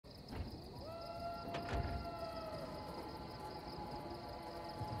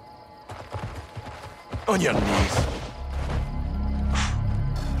On your knees.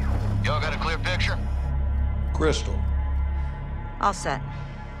 Y'all got a clear picture? Crystal. All set.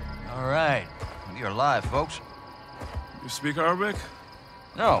 All right. You're alive, folks. You speak Arabic?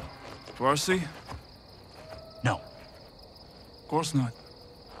 No. Farsi? No. Of course not.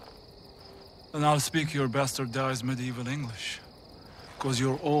 Then I'll speak your bastardized medieval English. Because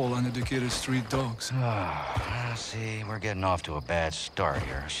you're all uneducated street dogs. See, we're getting off to a bad start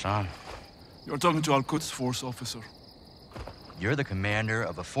here, son. You're talking to Al-Quds Force officer. You're the commander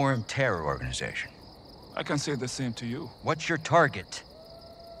of a foreign terror organization. I can say the same to you. What's your target?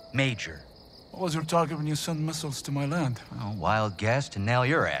 Major. What was your target when you sent missiles to my land? Oh, wild guess to nail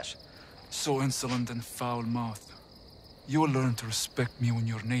your ass. So insolent and foul-mouthed. You will learn to respect me when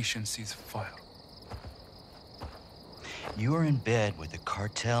your nation sees fire. You were in bed with the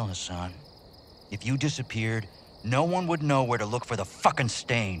cartel, Hassan. If you disappeared, no one would know where to look for the fucking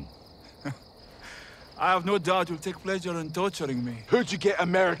stain. I have no doubt you'll take pleasure in torturing me. Who'd you get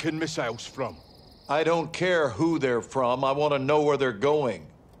American missiles from? I don't care who they're from. I want to know where they're going.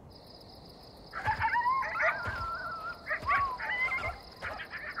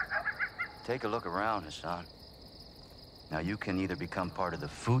 Take a look around, Hassan. Now you can either become part of the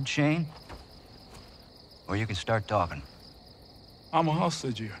food chain, or you can start talking. I'm a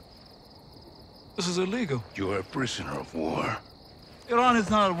hostage here. This is illegal. You're a prisoner of war. Iran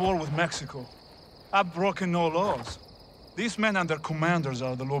is not at war with Mexico. I've broken no laws. These men and their commanders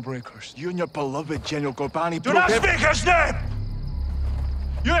are the lawbreakers. You and your beloved General Gorbani Do not speak his name!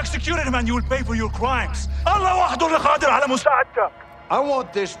 You executed him and you will pay for your crimes. Allah wahdu al-qadir ala musa'adak. I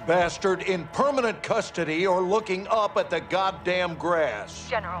want this bastard in permanent custody or looking up at the goddamn grass.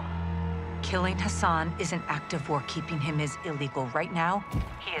 General, killing Hassan is an act of war. Keeping him is illegal. Right now,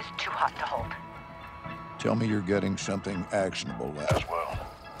 he is too hot to hold. Tell me you're getting something actionable as well.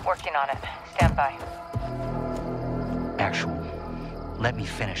 Working on it. Stand by. Actual. Let me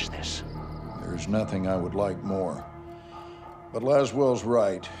finish this. There's nothing I would like more. But Laswell's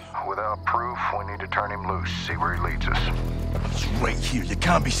right. Without proof, we need to turn him loose, see where he leads us. It's right here. You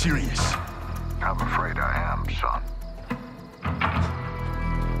can't be serious. I'm afraid I am, son.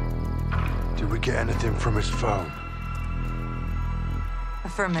 Did we get anything from his phone?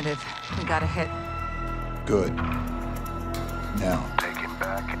 Affirmative. We got a hit. Good. Now. Take him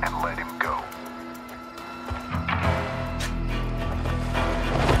back and let him go.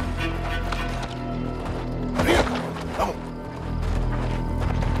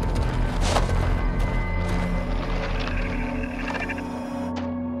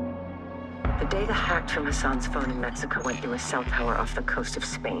 The data hacked from Hassan's phone in Mexico went through a cell tower off the coast of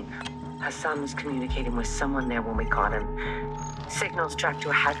Spain. Hassan was communicating with someone there when we caught him. Signals tracked to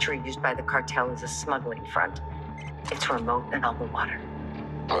a hatchery used by the cartel as a smuggling front. It's remote and on the water.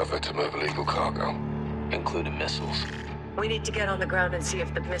 Perfect to move illegal cargo. Including missiles. We need to get on the ground and see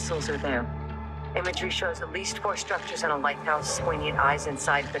if the missiles are there. Imagery shows at least 4 structures and a lighthouse. We need eyes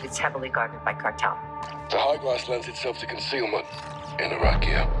inside, but it's heavily guarded by cartel. The high glass lends itself to concealment. In Iraq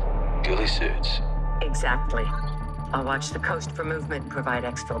here. Ghillie suits. Exactly. I'll watch the coast for movement and provide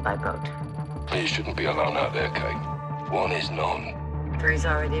exfil by boat. You shouldn't be alone out there, Kate. 1 is none. 3's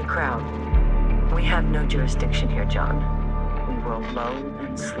already a crowd. We have no jurisdiction here, John. We roll low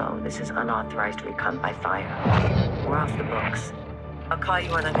and slow. This is unauthorized recon by fire. We're off the books. I'll call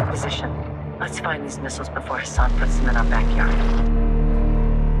you when I'm in position. Let's find these missiles before Hassan puts them in our backyard.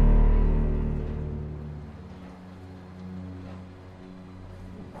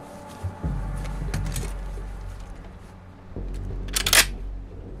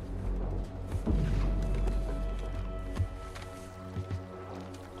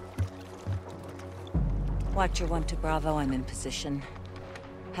 Watcher 1 to Bravo, I'm in position.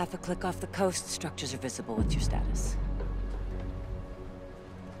 Half a click off the coast, structures are visible. What's your status?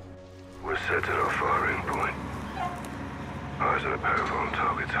 We're set at our firing point. Eyes on a pair of armed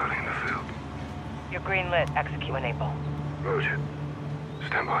targets hiding in the field. You're green lit. Execute enable. Roger.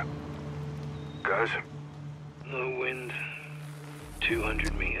 Stand by. Guys? Low wind.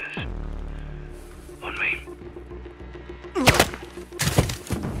 200 meters. On me.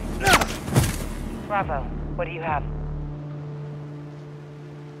 Bravo. What do you have?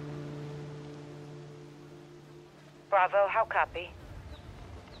 Bravo, how copy?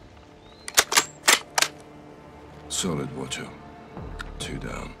 Solid, Watcher. 2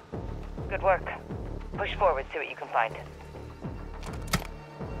 down. Good work. Push forward, see what you can find.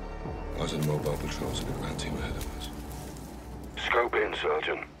 Eyes on mobile patrols and the ground team ahead of us. Scope in,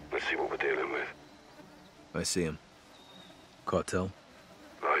 Sergeant. Let's see what we're dealing with. I see him. Cartel?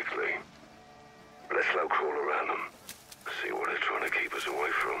 Likely. Let's slow crawl around them. See what they're trying to keep us away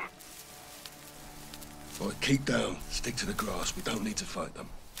from. All right, keep down. Stick to the grass. We don't need to fight them.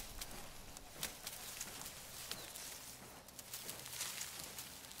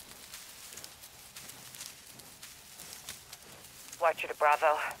 Watcher to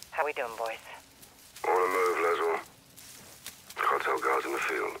Bravo. How we doing, boys? On the move, Laswell. Cartel guards in the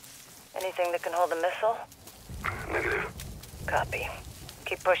field. Anything that can hold a missile? Negative. Copy.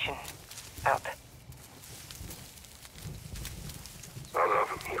 Keep pushing. Out. Hold up.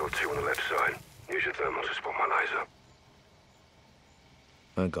 You got two on the left side. Use your thermal to spot my laser.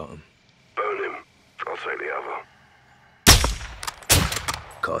 I got him. Burn him. I'll take the other.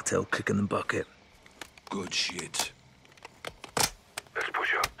 Cartel kicking the bucket. Good shit. Let's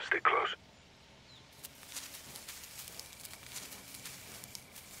push up. Stick close.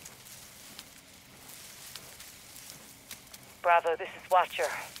 Bravo, this is Watcher.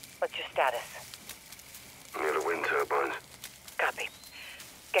 What's your status? Near the wind turbines. Copy.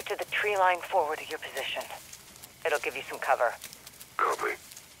 Get to the tree line forward of your position. It'll give you some cover. Copy.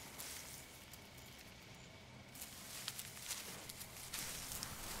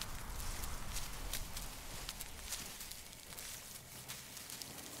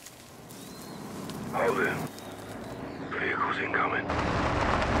 Hold it. Vehicles incoming.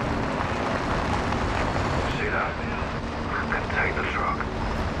 See that? Contain the truck.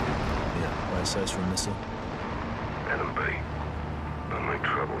 Yeah, right size for a missile. Let them be. They'll make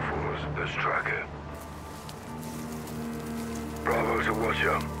trouble for us. Let's track it. Bravo to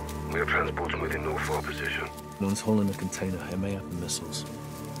Watcher. We have transports within North 4 position. One's hauling a container. It may have the missiles.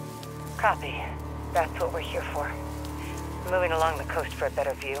 Copy. That's what we're here for. Moving along the coast for a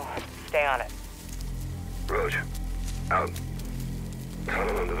better view. Stay on it. Roger. Out.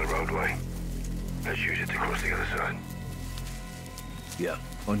 Tunnel under the roadway. Let's use it to cross the other side. Yeah,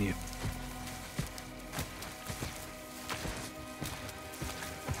 on you.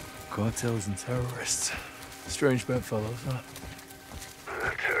 Cartels and terrorists. Strange bedfellows, huh?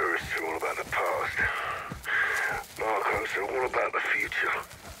 Terrorists are all about the past. Narcos are all about the future.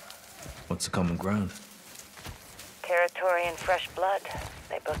 What's the common ground? Territory and fresh blood.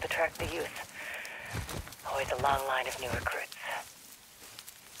 They both attract the youth. Always a long line of new recruits.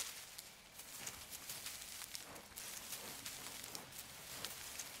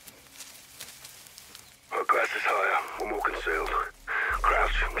 Our glass is higher. We're more concealed.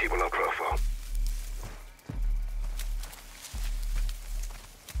 Crouch. Keep a low profile.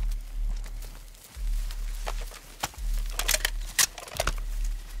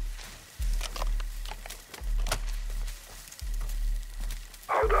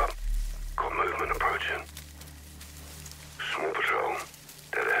 Hold up. Got movement approaching. Small patrol.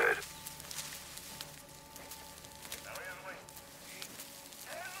 Dead ahead.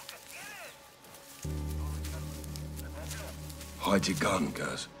 Hide your gun,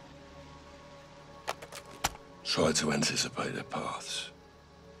 Gaz. Try to anticipate their paths.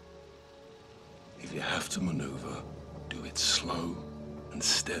 If you have to maneuver, do it slow and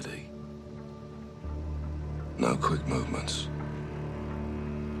steady. No quick movements.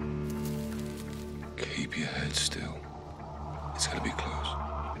 Keep your head still. It's gonna be close.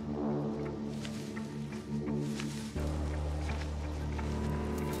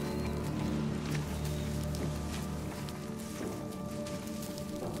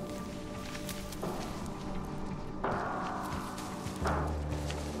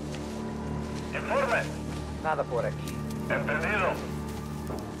 Informe. Nada por aquí. Entendido.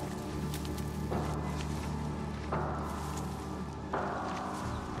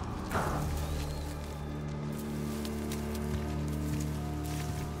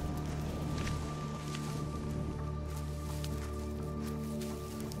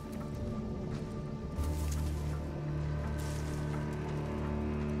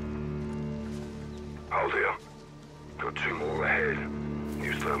 Hold here. Got two more ahead.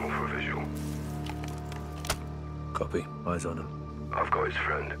 Use thermal for a visual. Copy. Eyes on him. I've got his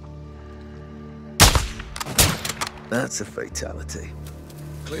friend. That's a fatality.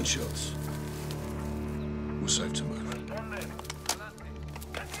 Clean shots. We're safe to move.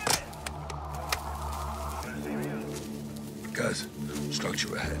 Guys,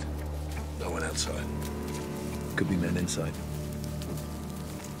 structure ahead. No one outside. Could be men inside.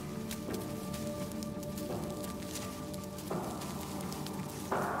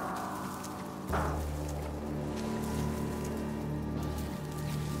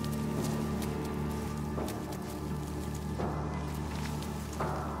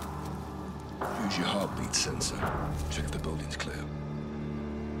 Use your heartbeat sensor. Check if the building's clear.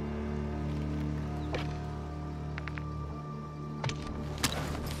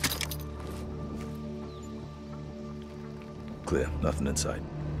 Clear. Nothing inside.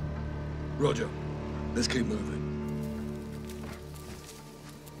 Roger. Let's keep moving.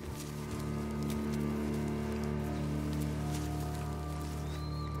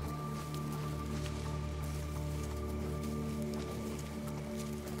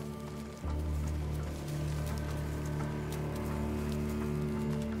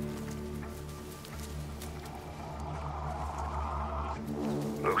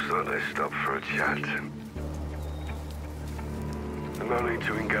 Looks like they stopped for a chat. No need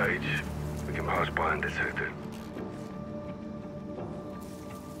to engage. We can pass by undetected.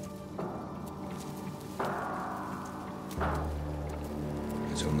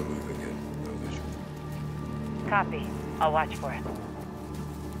 It's on the move again. No visual. Copy. I'll watch for it.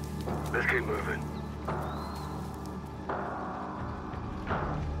 Let's keep moving.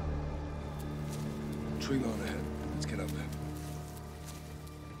 Tree line ahead. Let's get up there.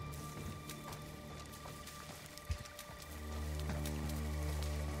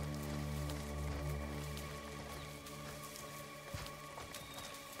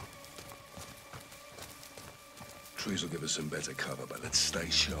 Trees will give us some better cover, but let's stay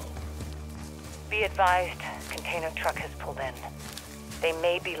sharp. Be advised, container truck has pulled in. They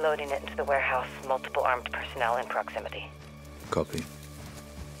may be loading it into the warehouse. Multiple armed personnel in proximity. Copy.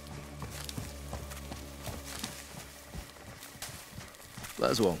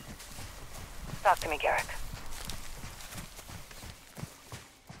 Laswell. Talk to me, Garrick.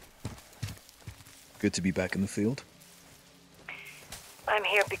 Good to be back in the field. I'm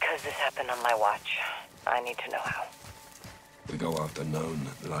here because this happened on my watch. I need to know how. We go after known,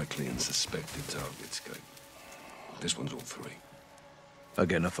 likely, and suspected targets, Kate. This one's all three. I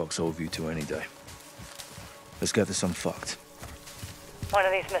get enough Foxhole View to any day. Let's get this unfucked. One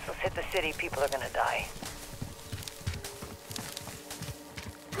of these missiles hit the city, people are gonna die.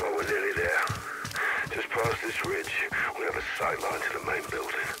 Oh, we're nearly there. Just past this ridge, we have a sight line to the main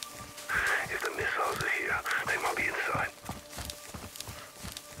building. If the missiles are here, they might be inside.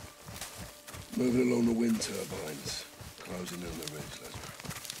 Moving along the wind turbines. Closing in on the ridge, Leslie.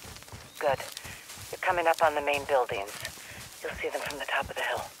 Good. You're coming up on the main buildings. You'll see them from the top of the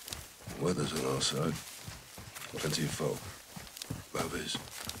hill. Weather's on our side. Plenty of fog. Rovers.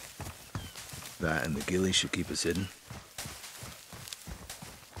 That and the ghillie should keep us hidden.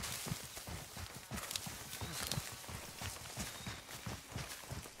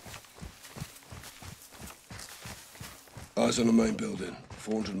 Eyes on the main building.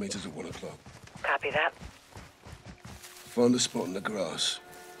 400 meters at 1 o'clock. Copy that. Find a spot in the grass.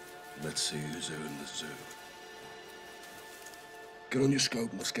 Let's see who's who in the zoo. Get on your scope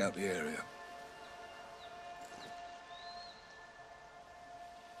and we'll scout the area.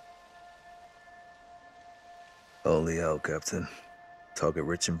 Holy hell, Captain.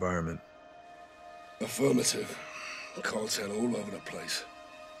 Target-rich environment. Affirmative. Cartel all over the place.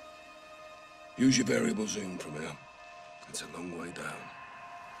 Use your variable zoom from here. It's a long way down.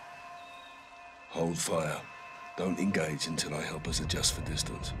 Hold fire. Don't engage until I help us adjust for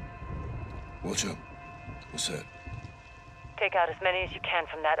distance. Watch up. What's that? Take out as many as you can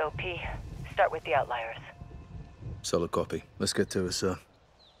from that OP. Start with the outliers. Solid copy. Let's get to it, sir.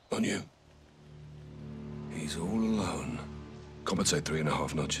 On you. He's all alone. Compensate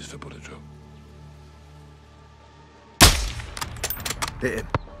 3.5 notches for bullet drop. Hit him.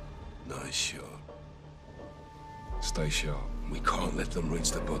 Nice shot. Stay sharp. We can't let them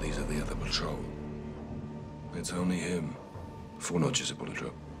reach the bodies of the other patrol. It's only him. 4 notches of bullet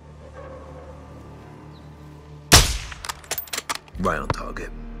drop. Right on target.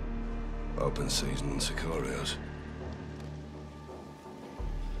 Open season on Sicarios.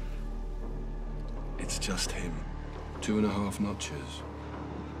 It's just him. 2.5 notches.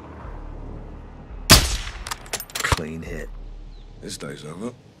 Clean hit. This day's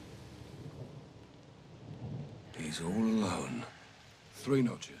over. He's all alone. 3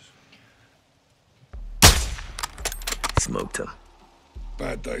 notches. Smoked him.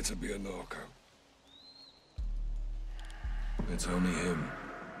 Bad day to be a narco. It's only him.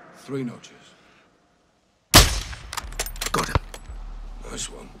 3 notches. Got him. Nice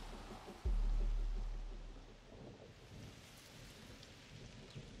one.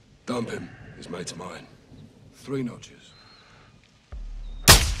 Dump him. His mate's mine. 3 notches.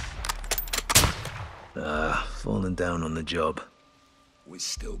 Falling down on the job. We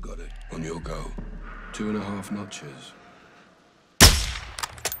still got it. On your go. 2.5 notches.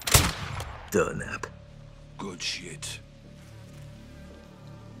 Durnap. Good shit.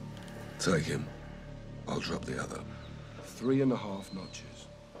 Take him. I'll drop the other. 3.5 notches.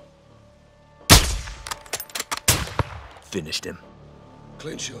 Finished him.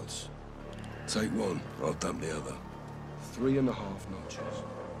 Clean shots. Take one. I'll dump the other. 3.5 notches.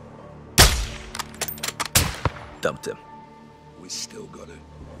 Dumped him. We still got it.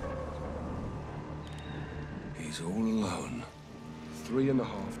 He's all alone. 3.5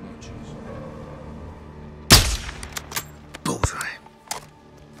 notches. Bullseye.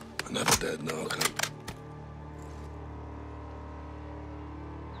 Another dead narco.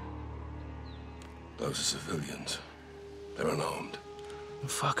 Those are civilians. They're unarmed. The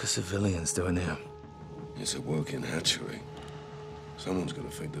fuck are civilians doing here? It's a working hatchery. Someone's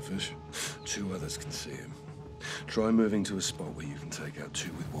gonna feed the fish. 2 others can see him. Try moving to a spot where you can take out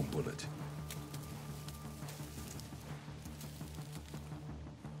 2 with 1 bullet.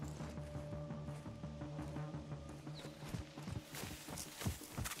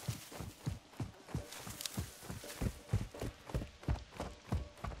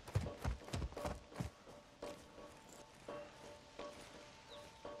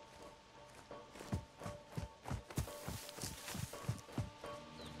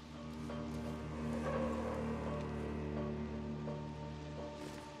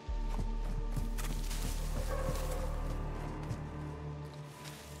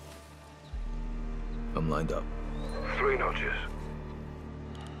 I'm lined up. 3 notches.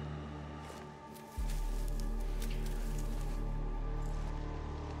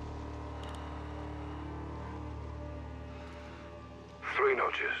 Three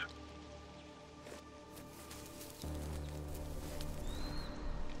notches.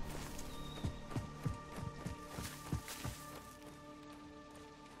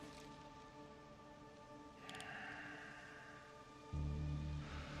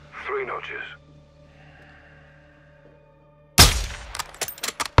 Three notches.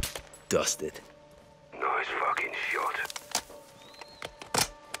 Dusted. Nice fucking shot.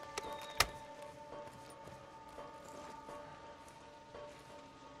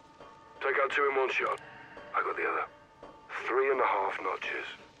 Take out 2 in 1 shot. I got the other. 3.5 notches.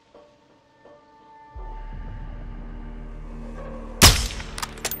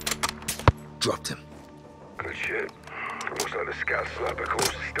 Dropped him. Good shit. Looks like the scout sniper course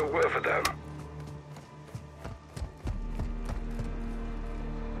is still worth a damn.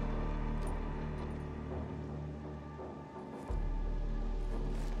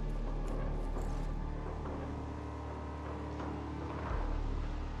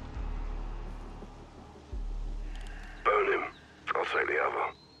 Burn him. I'll take the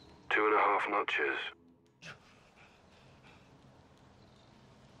other. 2.5 notches.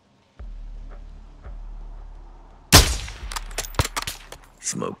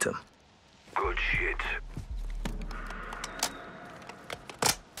 Smoked him. Good shit.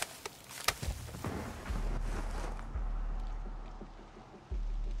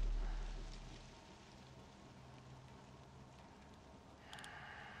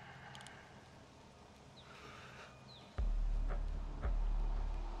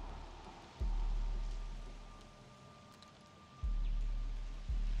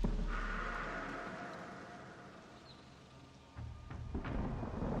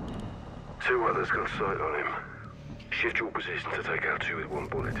 Two others got sight on him. Shift your position to take out 2 with 1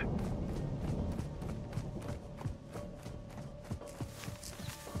 bullet.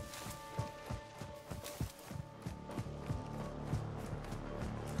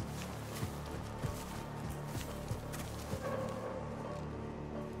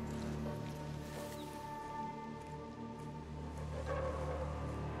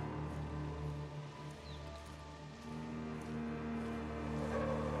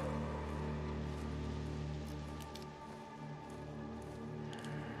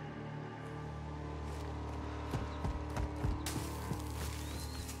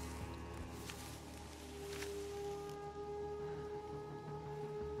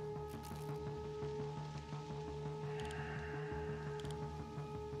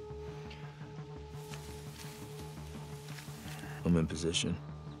 I'm in position.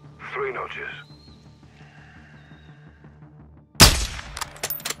 3 notches.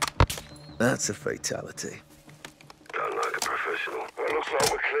 That's a fatality. Done like a professional. Well, looks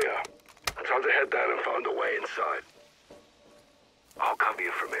like we're clear. Time to head down and find a way inside. I'll cover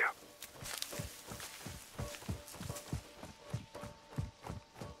you from here.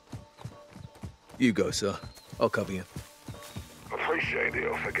 You go, sir. I'll cover you. Appreciate the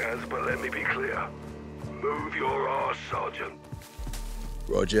offer, Gaz, but let me be clear. Move your arse, Sergeant.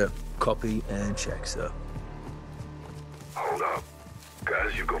 Roger. Copy and check, sir. Hold up.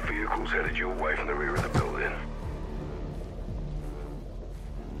 Guys, you've got vehicles headed your way from the rear of the building.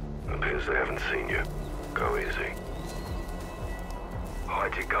 It appears they haven't seen you. Go easy.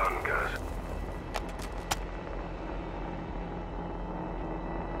 Hide your gun, guys.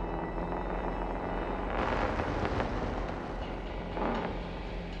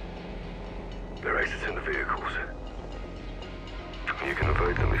 They're exiting the vehicles.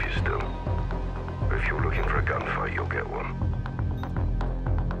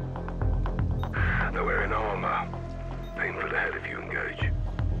 armor. Aim for the head if you engage.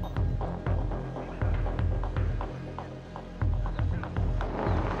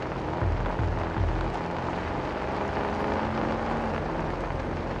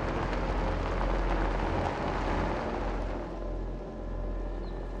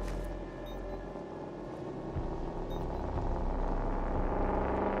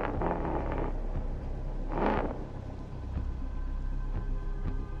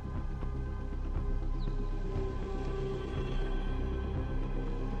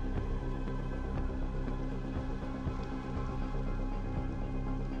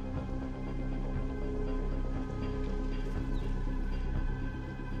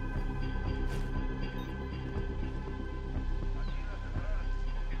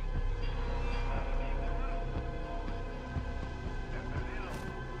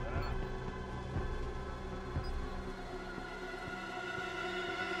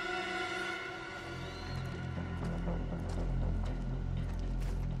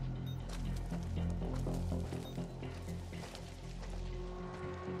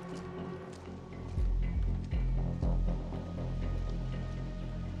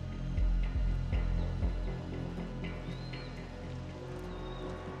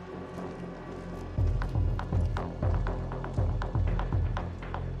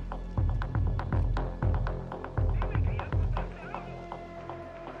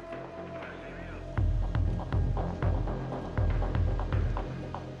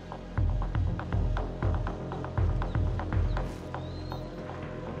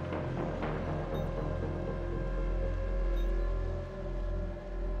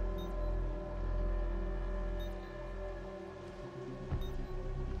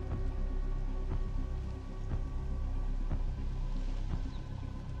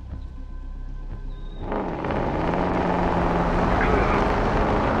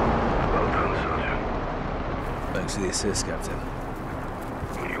 Thanks for the assist, Captain.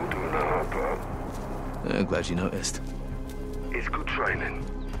 You're doing the hard part. I'm glad you noticed. It's good training.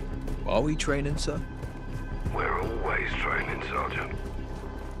 Are we training, sir? We're always training, Sergeant.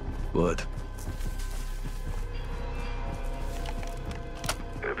 Word.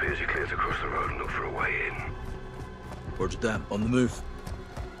 It appears you cleared to cross the road and look for a way in. Roger that. On the move.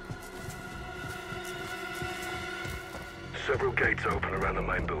 Several gates open around the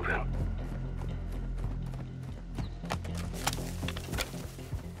main building.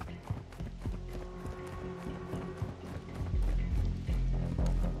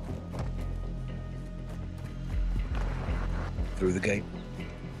 Through the gate.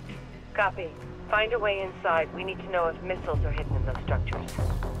 Copy. Find a way inside. We need to know if missiles are hidden in those structures.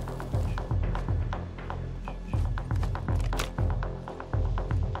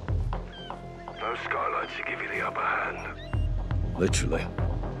 Those skylights should give you the upper hand. Literally.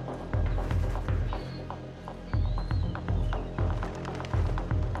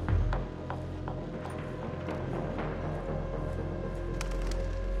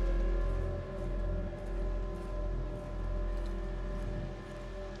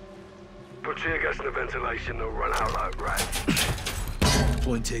 Put tear gas in the ventilation, they'll run out like rats.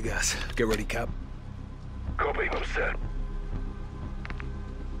 Point tear gas. Get ready, Cap. Copy, I'm set.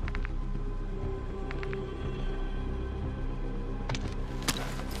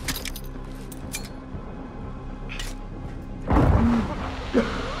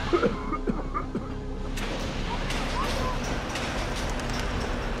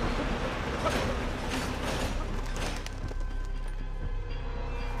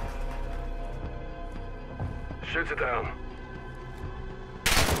 Shoot it down.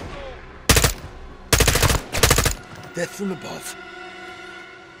 Death from above.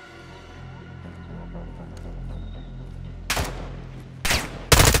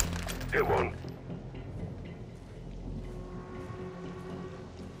 Hit one.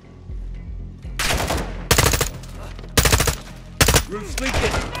 Roof's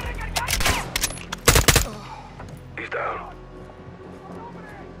leaking. He's down.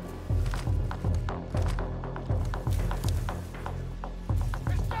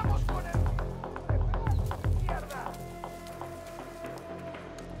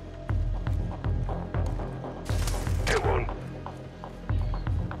 Hit one.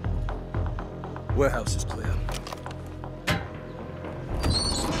 Warehouse is clear.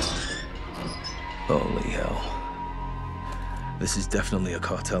 Holy hell. This is definitely a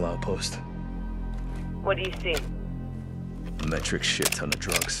cartel outpost. What do you see? A metric shit ton of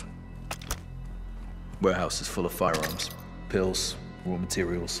drugs. Warehouse is full of firearms, pills, raw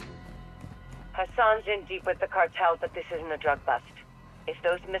materials. Hassan's in deep with the cartel, but this isn't a drug bust. If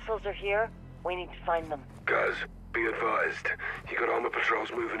those missiles are here, we need to find them. Guys, be advised. You got armor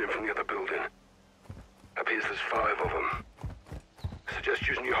patrols moving in from the other building. 5 of them. Suggest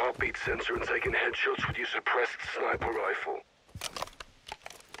using your heartbeat sensor and taking headshots with your suppressed sniper rifle.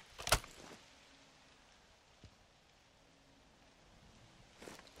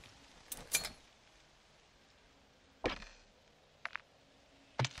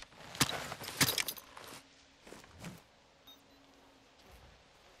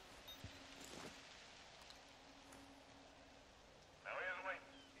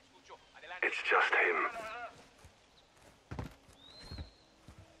 It's just him.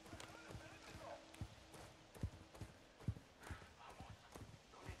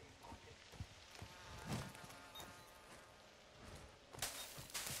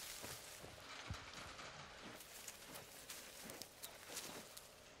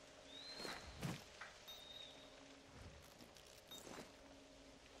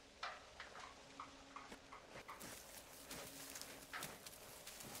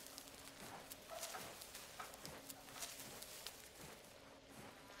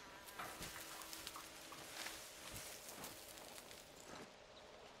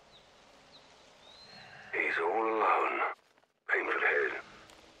 He's all alone. Aim for the head.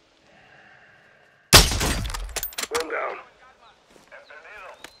 One down.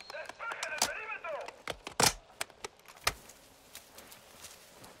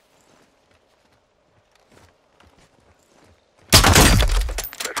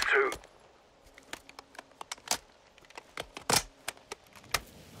 That's 2.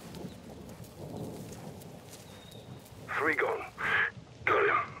 Three gone. Got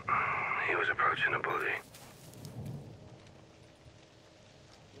him. He was approaching a body.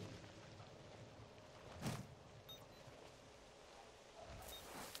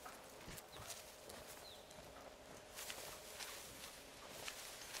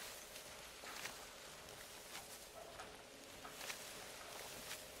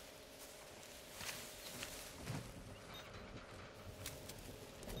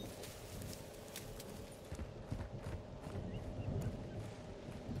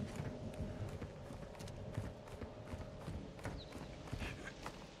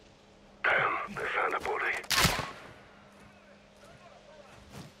 They found a body.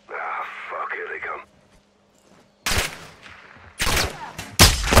 Ah, fuck, here they come.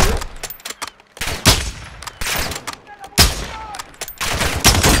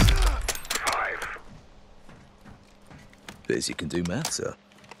 Five. Appears you can do math, sir.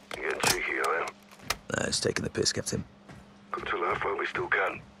 You getting cheeky, I am. Nah, it's taking the piss, Captain. Got to laugh while we still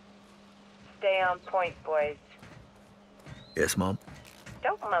can. Stay on point, boys. Yes, Mom?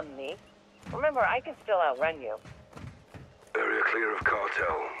 Don't mum me. Remember, I can still outrun you. Area clear of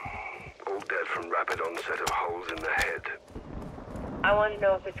cartel. All dead from rapid onset of holes in the head. I want to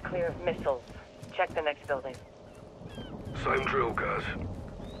know if it's clear of missiles. Check the next building. Same drill, guys.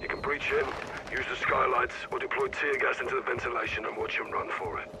 You can breach in, use the skylights, or deploy tear gas into the ventilation and watch them run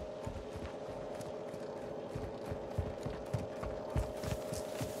for it.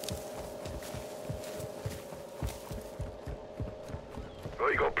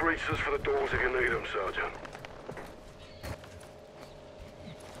 Well, you got breaches for the doors if you need them, Sergeant.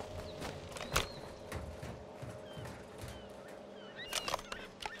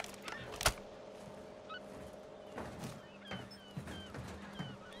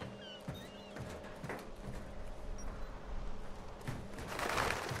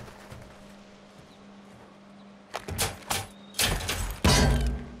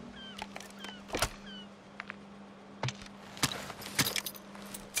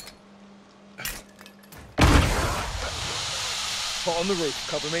 Spot on the roof,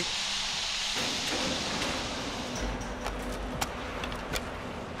 cover me.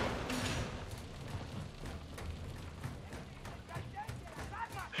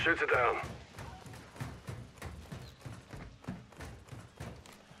 Shoot it down.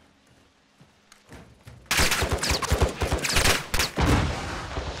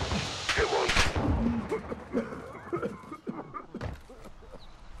 Hit one.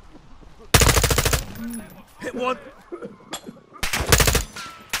 Hit one.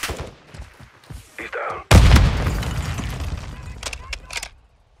 He's down.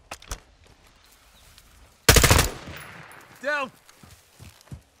 Down.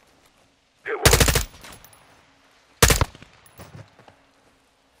 Hit one.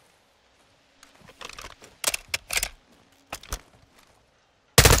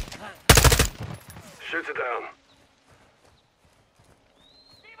 Shoot it down.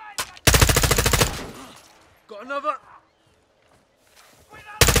 Got another.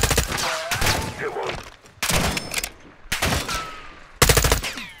 Hit one.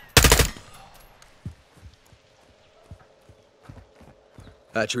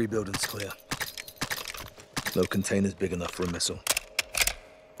 Hatchery building's clear. No container's big enough for a missile.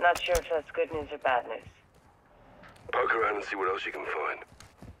 Not sure if that's good news or bad news. Poke around and see what else you can find.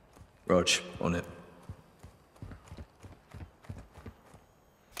 Rog, on it.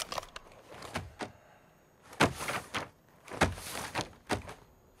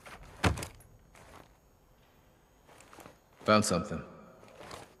 Found something.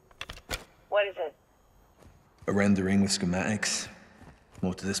 What is it? A rendering with schematics.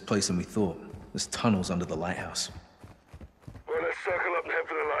 More to this place than we thought. There's tunnels under the lighthouse. Well, let's circle up and head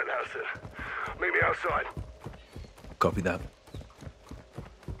for the lighthouse then. Meet me outside. Copy that.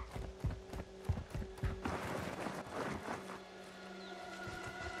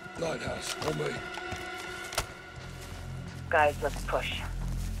 Lighthouse, on me. Guys, let's push.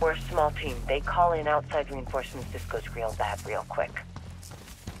 We're a small team. They call in outside reinforcements. This goes real bad real quick.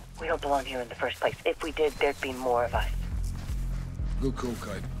 We don't belong here in the first place. If we did, there'd be more of us. Good call,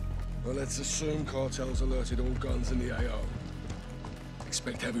 Kate. Well, let's assume cartels alerted all guns in the AO.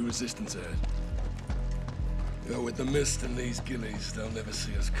 Expect heavy resistance ahead. You know, with the mist and these gillies, they'll never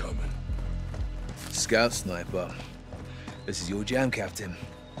see us coming. Scout sniper. This is your jam, Captain.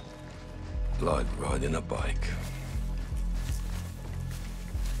 Like riding a bike.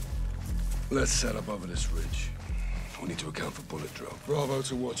 Let's set up over this ridge. We need to account for bullet drop. Bravo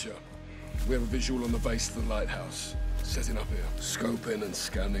to Watcher. We have a visual on the base of the lighthouse. Setting up here. Scope in and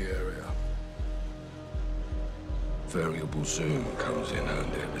scan the area. Variable zoom comes in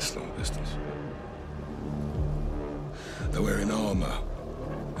handy at this long distance. They're wearing armor.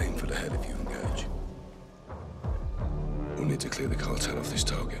 Aim for the head if you engage. We'll need to clear the cartel off this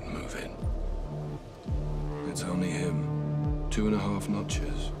target and move in. It's only him. 2.5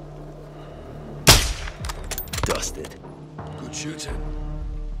 notches. Dusted. Good shooting.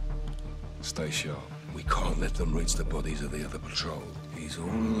 Stay sharp. We can't let them reach the bodies of the other patrol. He's all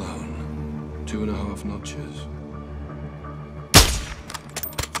alone. 2.5 notches.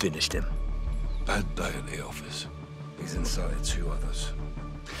 Finished him. Bad day at the office. He's inside 2 others.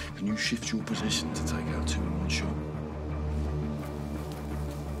 Can you shift your position to take out 2 in one shot?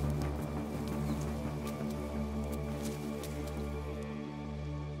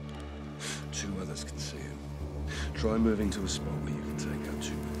 Two others can see him. Try moving to a spot where you can take out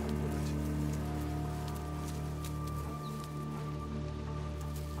 2 with one bullet.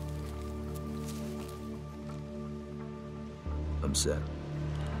 I'm set.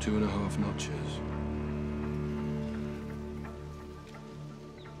 2.5 notches.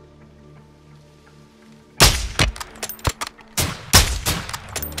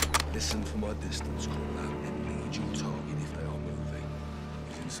 Listen from my distance, call out and lead your target if they are moving.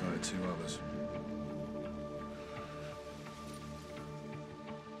 He's inside 2 others.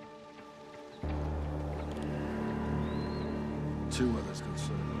 Two others got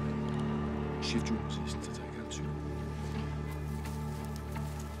circled. Shift your position to take out 2.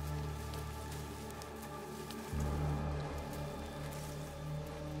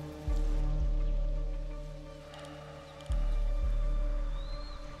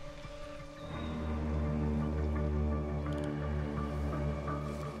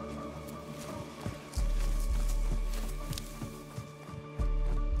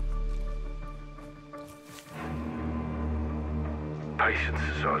 Patience,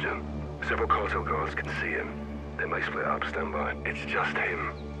 Sergeant. Several cartel guards can see him. They may split up, stand by. It's just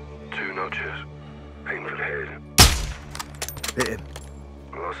him. 2 notches. Aim for the head. Hit him.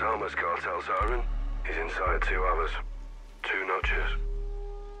 Los Alamos cartel siren. He's inside 2 others. 2 notches.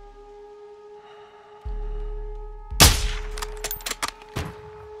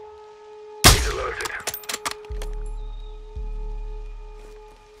 He's alerted.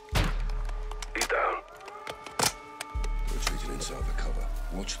 He's down. Retreating inside the cover.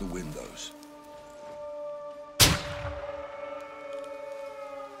 Watch the windows.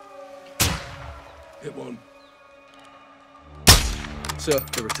 Hit one. Sir,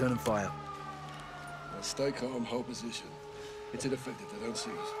 they're returning fire. Now stay calm, hold position. It's ineffective, they don't see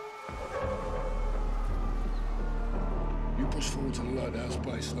us. You push forward to the lighthouse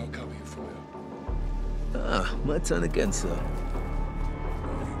base and I'll cover you for you. Ah, my turn again, sir.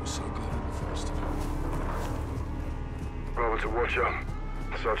 Oh, you were so good at the first. Bravo to Watcher.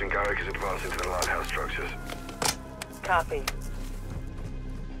 Sergeant Garrick is advancing to the lighthouse structures. Copy.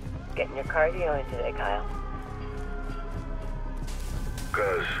 Getting your cardio in today, Kyle.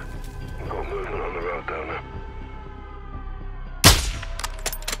 Guys, we've got movement on the road down there.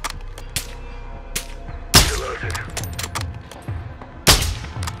 He's alerted.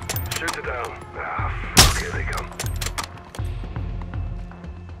 Shoot it down. Ah, fuck, here they come.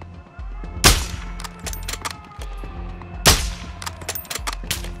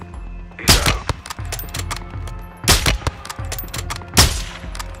 He's down.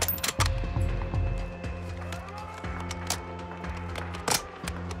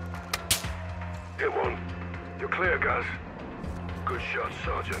 much,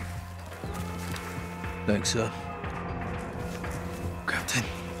 Sergeant. Thanks, sir. Captain,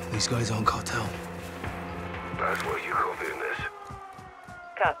 these guys aren't cartel. That's what you copying this.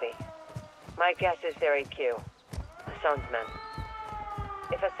 Copy. My guess is they're AQ. Hassan's men.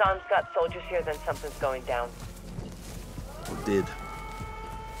 If Hassan's got soldiers here, then something's going down. Or did.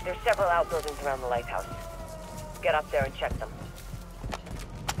 There's several outbuildings around the lighthouse. Get up there and check them.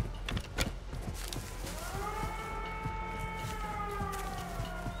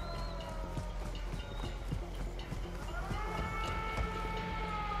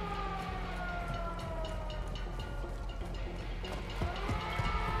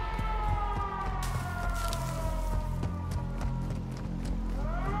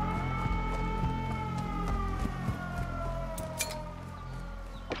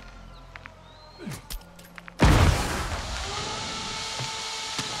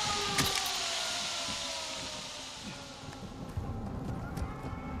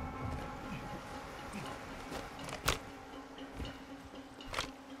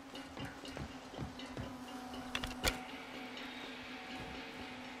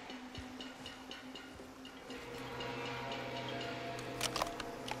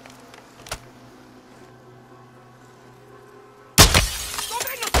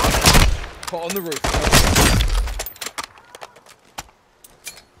 Pot on the roof.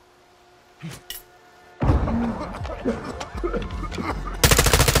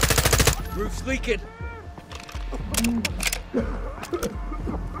 Roof's leaking.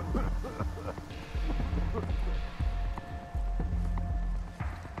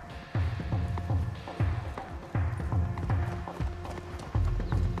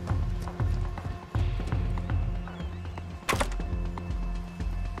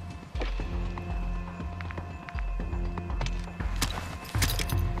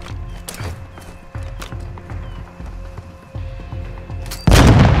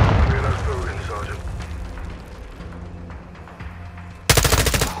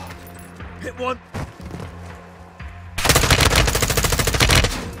 Hit one.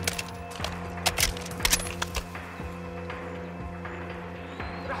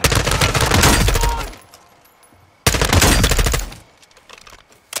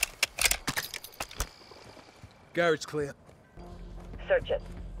 Garage clear. Search it.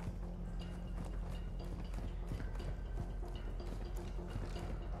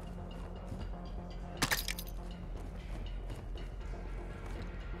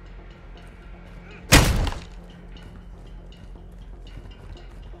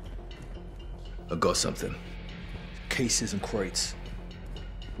 I got something. Cases and crates.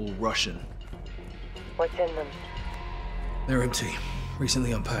 All Russian. What's in them? They're empty.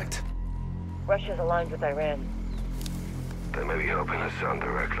 Recently unpacked. Russia's aligned with Iran. They may be helping Hassan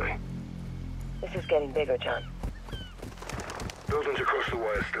directly. This is getting bigger, John. Buildings across the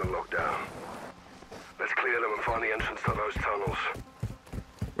way are still locked down. Let's clear them and find the entrance to those tunnels.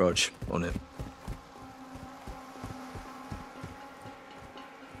 Rog, on it.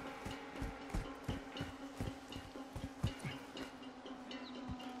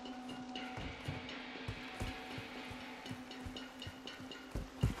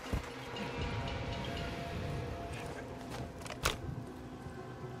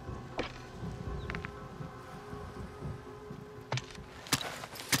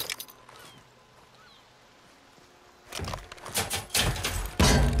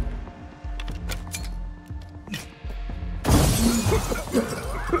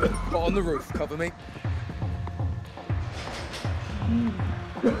 Pot on the roof, cover me.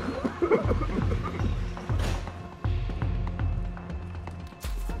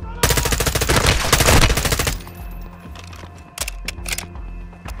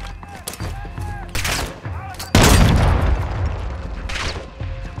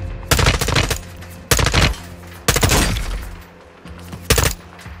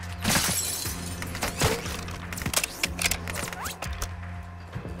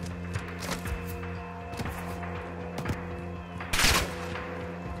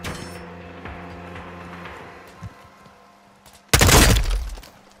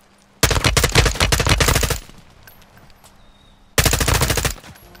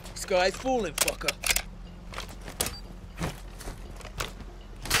 Sky's falling, fucker.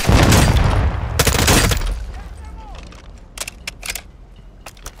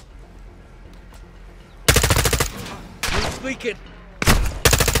 Roof's leaking.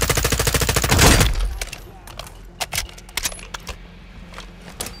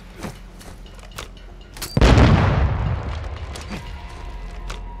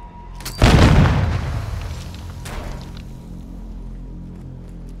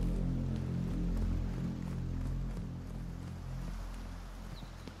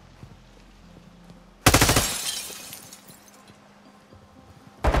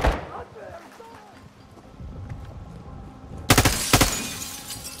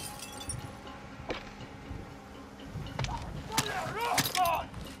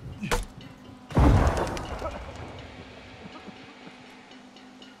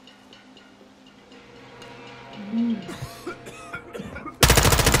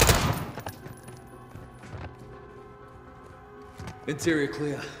 Interior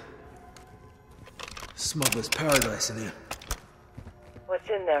clear. Smuggler's paradise in here. What's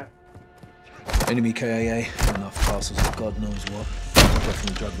in there? Enemy KIA, enough parcels of God knows what.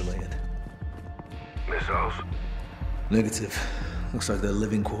 Definitely drug related. Missiles? Negative. Looks like they're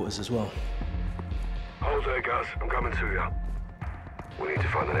living quarters as well. Hold there, guys. I'm coming to you. We need to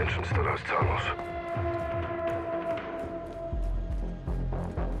find an entrance to those tunnels.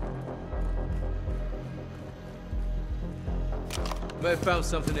 May have found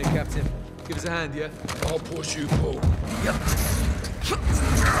something there, Captain. Give us a hand, yeah? I'll push you, Paul. Yep.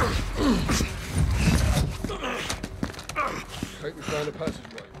 Kate, we found a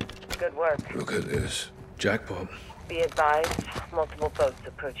passageway. Good work. Look at this. Jackpot. Be advised, multiple boats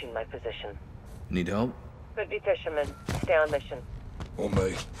approaching my position. Need help? Could be fishermen. Stay on mission. On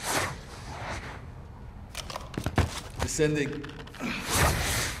me. Descending.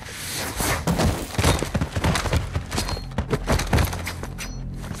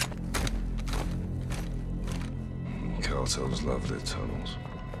 Cartels love their tunnels.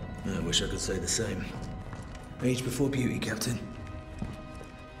 I wish I could say the same. Age before beauty, Captain.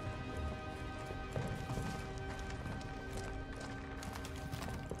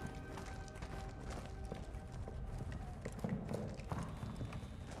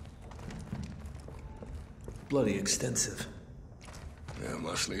 Bloody extensive. Yeah,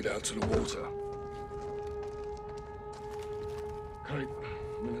 must lead out to the water. Kate,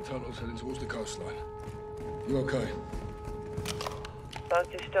 I'm in the tunnels heading towards the coastline. You okay?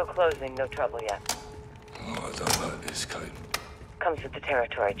 Boats are still closing. No trouble yet. Oh, I don't like this, Kate. Comes with the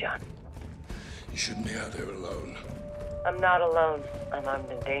territory, John. You shouldn't be out there alone. I'm not alone. I'm armed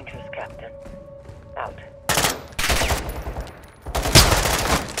and dangerous, Captain. Out.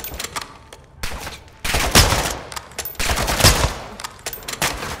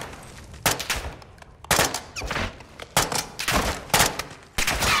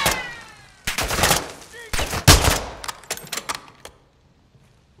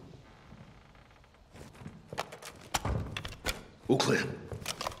 All clear.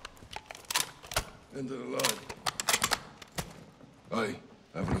 End of the line. Hey,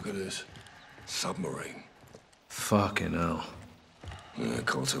 have a look at this. Submarine. Fucking hell. Yeah,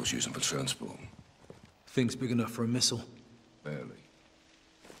 cartels use them for transport. Thing's big enough for a missile. Barely.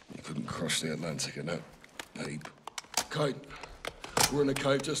 You couldn't cross the Atlantic in that heap. Kate, we're in a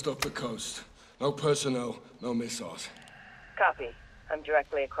cave just off the coast. No personnel, no missiles. Copy. I'm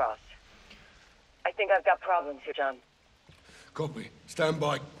directly across. I think I've got problems here, John. Copy. Stand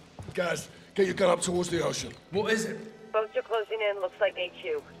by. Gaz, get your gun up towards the ocean. What is it? Boats are closing in. Looks like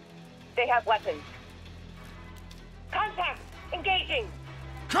HQ. They have weapons. Contact! Engaging!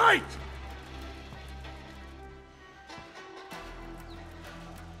 Kate!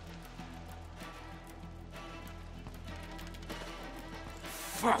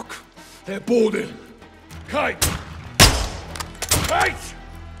 Fuck! They're boarding. Kate! Kate!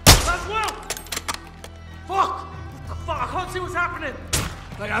 As well! Fuck! What the fuck? I can't see what's happening.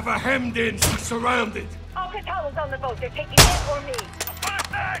 They have her hemmed in. She's surrounded. Al-Qatala's on the boat. They're taking it or me.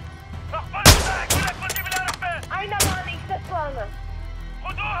 أين راني استسلامة؟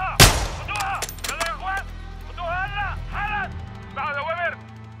 خذوها! خذوها! يلا يا اخوان! خذوها هلا! حالا! بعد أوامر!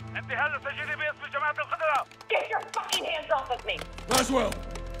 أنت هلا سجلي باسم جماعة القدرة! Get your fucking hands off of me! Laswell!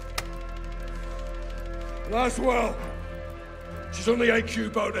 Laswell! She's on the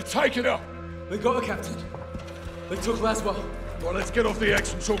AQ boat. They're taking her! They got her, Captain. They took Laswell. Well, let's get off the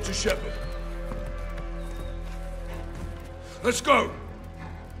X and talk to Shepard. Let's go!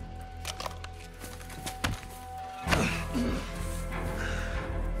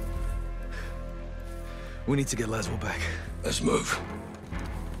 We need to get Laswell back. Let's move.